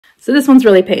So this one's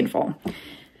really painful.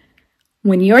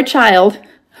 When your child,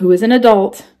 who is an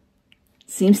adult,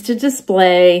 seems to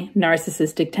display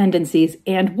narcissistic tendencies,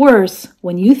 and worse,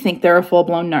 when you think they're a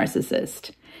full-blown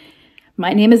narcissist.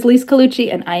 My name is Lise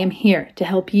Colucci, and I am here to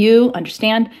help you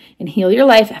understand and heal your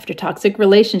life after toxic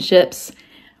relationships,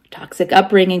 toxic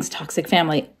upbringings, toxic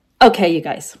family. Okay, you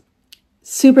guys,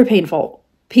 super painful.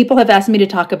 People have asked me to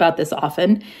talk about this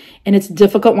often, and it's a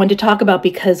difficult one to talk about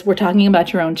because we're talking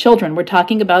about your own children. We're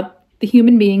talking about the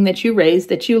human being that you raised,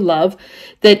 that you love,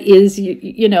 that is,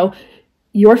 you know,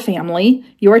 your family,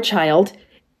 your child.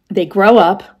 They grow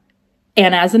up,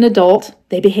 and as an adult,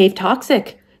 they behave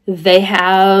toxic. They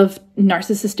have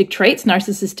narcissistic traits,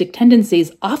 narcissistic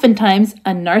tendencies, oftentimes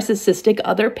a narcissistic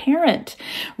other parent,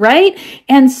 right?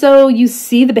 And so you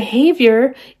see the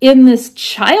behavior in this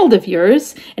child of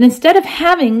yours, and instead of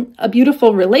having a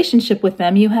beautiful relationship with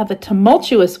them, you have a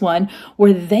tumultuous one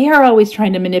where they are always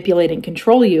trying to manipulate and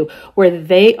control you, where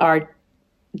they are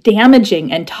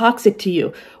damaging and toxic to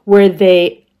you, where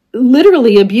they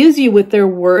literally abuse you with their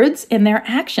words and their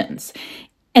actions.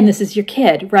 And this is your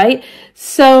kid, right?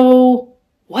 So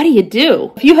what do you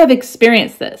do? If you have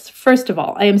experienced this, first of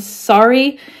all, I am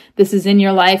sorry this is in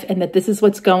your life and that this is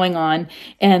what's going on,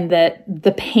 and that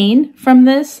the pain from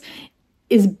this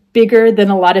is bigger than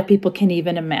a lot of people can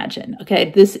even imagine.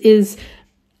 Okay, this is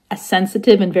a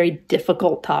sensitive and very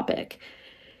difficult topic.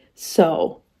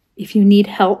 So if you need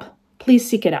help, please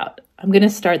seek it out. I'm going to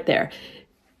start there.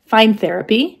 Find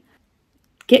therapy.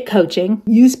 Get coaching,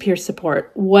 use peer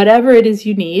support, whatever it is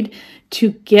you need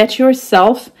to get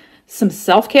yourself some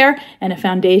self-care and a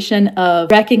foundation of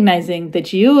recognizing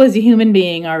that you as a human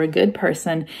being are a good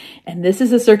person, and this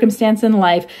is a circumstance in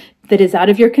life that is out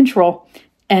of your control,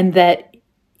 and that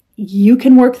you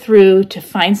can work through to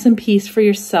find some peace for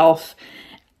yourself,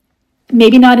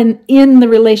 maybe not in the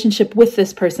relationship with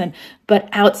this person, but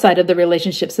outside of the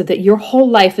relationship, so that your whole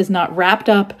life is not wrapped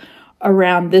up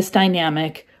around this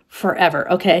dynamic forever,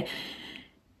 okay?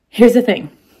 Here's the thing.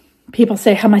 People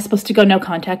say, how am I supposed to go no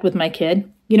contact with my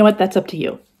kid? You know what? That's up to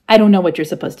you. I don't know what you're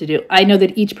supposed to do. I know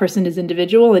that each person is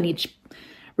individual and each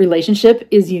relationship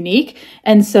is unique.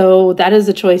 And so that is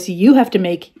a choice you have to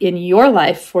make in your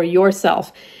life for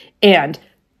yourself. And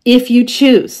if you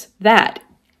choose that,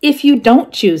 if you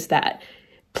don't choose that,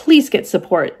 please get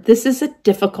support. This is a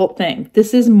difficult thing.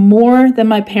 This is more than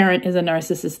my parent is a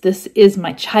narcissist. This is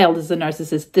my child is a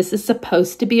narcissist. This is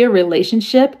supposed to be a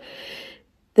relationship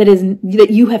that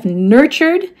you have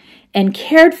nurtured and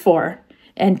cared for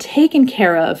and taken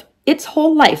care of its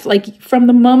whole life. Like from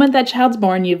the moment that child's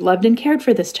born, you've loved and cared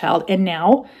for this child, and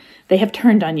now they have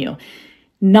turned on you.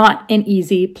 Not an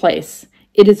easy place.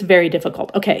 It is very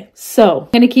difficult. Okay, so I'm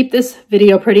going to keep this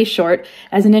video pretty short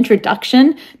as an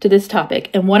introduction to this topic.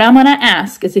 And what I'm going to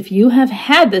ask is, if you have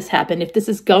had this happen, if this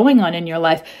is going on in your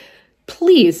life,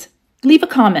 please leave a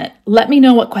comment. Let me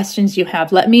know what questions you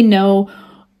have. Let me know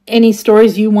any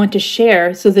stories you want to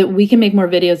share so that we can make more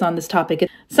videos on this topic.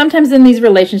 Sometimes in these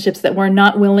relationships that we're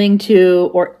not willing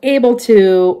to or able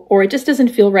to, or it just doesn't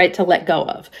feel right to let go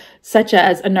of, such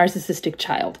as a narcissistic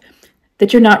child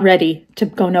that you're not ready to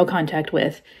go no contact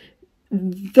with,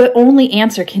 the only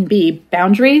answer can be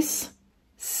boundaries,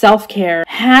 self-care,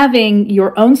 having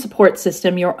your own support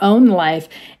system, your own life,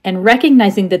 and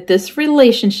recognizing that this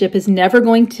relationship is never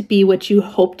going to be what you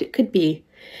hoped it could be,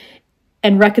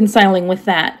 and reconciling with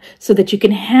that so that you can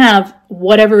have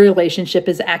whatever relationship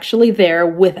is actually there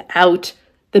without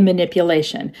the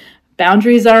manipulation.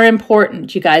 Boundaries are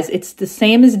important, you guys. It's the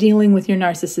same as dealing with your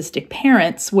narcissistic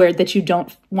parents, that you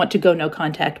don't want to go no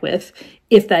contact with,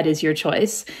 if that is your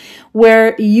choice,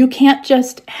 where you can't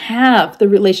just have the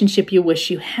relationship you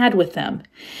wish you had with them.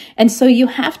 And so you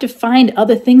have to find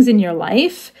other things in your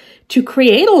life to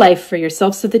create a life for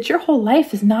yourself so that your whole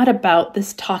life is not about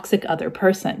this toxic other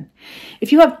person.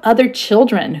 If you have other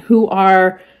children who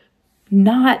are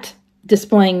not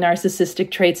displaying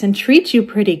narcissistic traits and treat you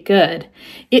pretty good,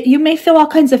 you may feel all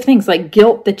kinds of things like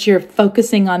guilt that you're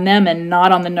focusing on them and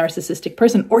not on the narcissistic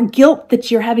person, or guilt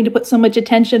that you're having to put so much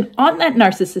attention on that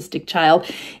narcissistic child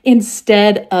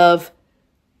instead of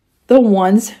the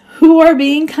ones who are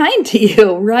being kind to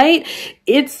you, right?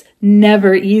 It's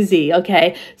never easy,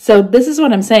 okay? So this is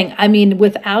what I'm saying. I mean,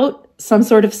 without some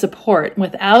sort of support,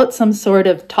 without some sort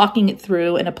of talking it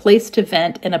through and a place to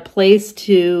vent and a place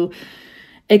to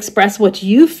express what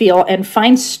you feel and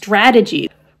find strategy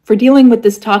for dealing with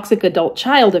this toxic adult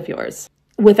child of yours.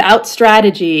 Without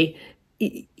strategy,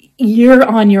 you're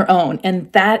on your own. And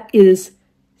that is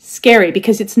scary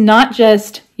because it's not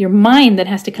just your mind that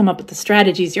has to come up with the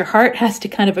strategies. Your heart has to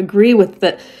kind of agree with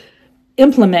the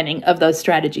implementing of those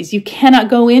strategies. You cannot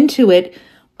go into it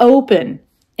open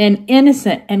and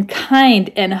innocent and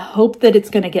kind and hope that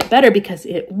it's going to get better, because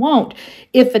it won't.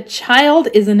 If a child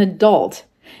is an adult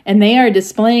and they are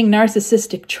displaying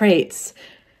narcissistic traits,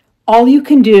 all you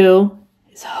can do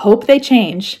is hope they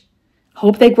change,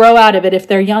 hope they grow out of it if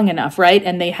they're young enough, right?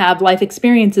 And they have life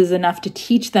experiences enough to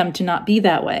teach them to not be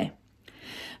that way.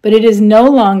 But it is no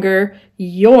longer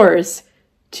yours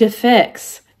to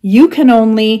fix. You can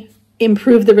only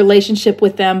improve the relationship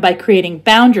with them by creating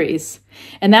boundaries.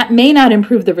 And that may not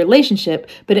improve the relationship,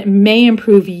 but it may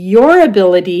improve your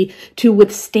ability to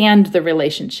withstand the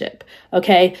relationship.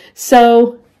 Okay?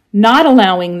 So not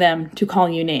allowing them to call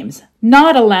you names,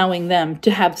 not allowing them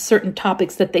to have certain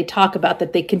topics that they talk about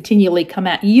that they continually come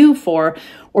at you for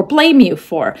or blame you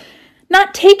for,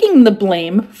 not taking the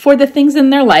blame for the things in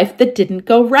their life that didn't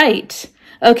go right.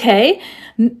 Okay?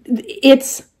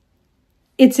 It's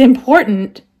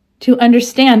important to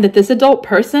understand that this adult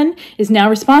person is now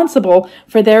responsible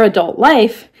for their adult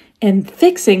life and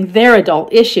fixing their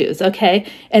adult issues, okay?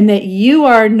 And that you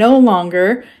are no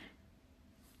longer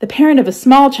the parent of a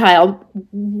small child.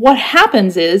 What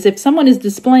happens is, if someone is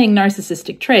displaying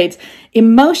narcissistic traits,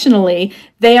 emotionally,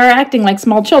 they are acting like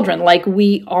small children, like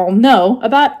we all know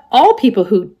about all people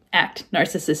who act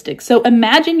narcissistic. So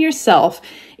imagine yourself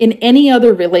in any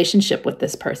other relationship with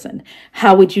this person.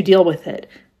 How would you deal with it?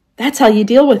 That's how you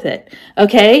deal with it,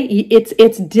 okay?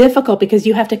 It's difficult because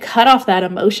you have to cut off that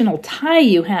emotional tie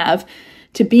you have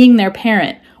to being their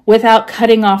parent without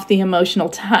cutting off the emotional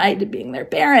tie to being their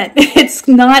parent.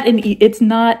 It's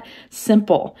not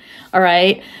simple, all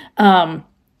right?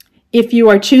 If you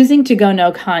are choosing to go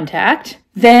no contact,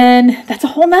 then that's a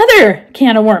whole nother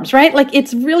can of worms, right? Like,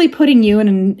 it's really putting you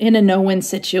in a no-win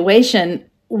situation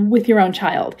with your own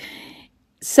child.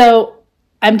 So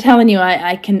I'm telling you,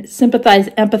 I can sympathize,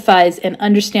 empathize, and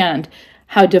understand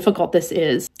how difficult this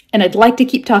is. And I'd like to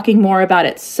keep talking more about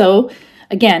it. So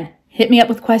again, hit me up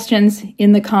with questions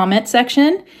in the comment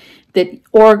section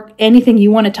or anything you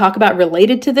want to talk about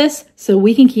related to this so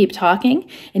we can keep talking.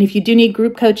 And if you do need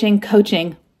group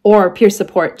coaching, or peer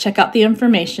support, check out the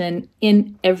information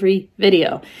in every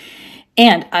video.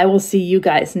 And I will see you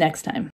guys next time.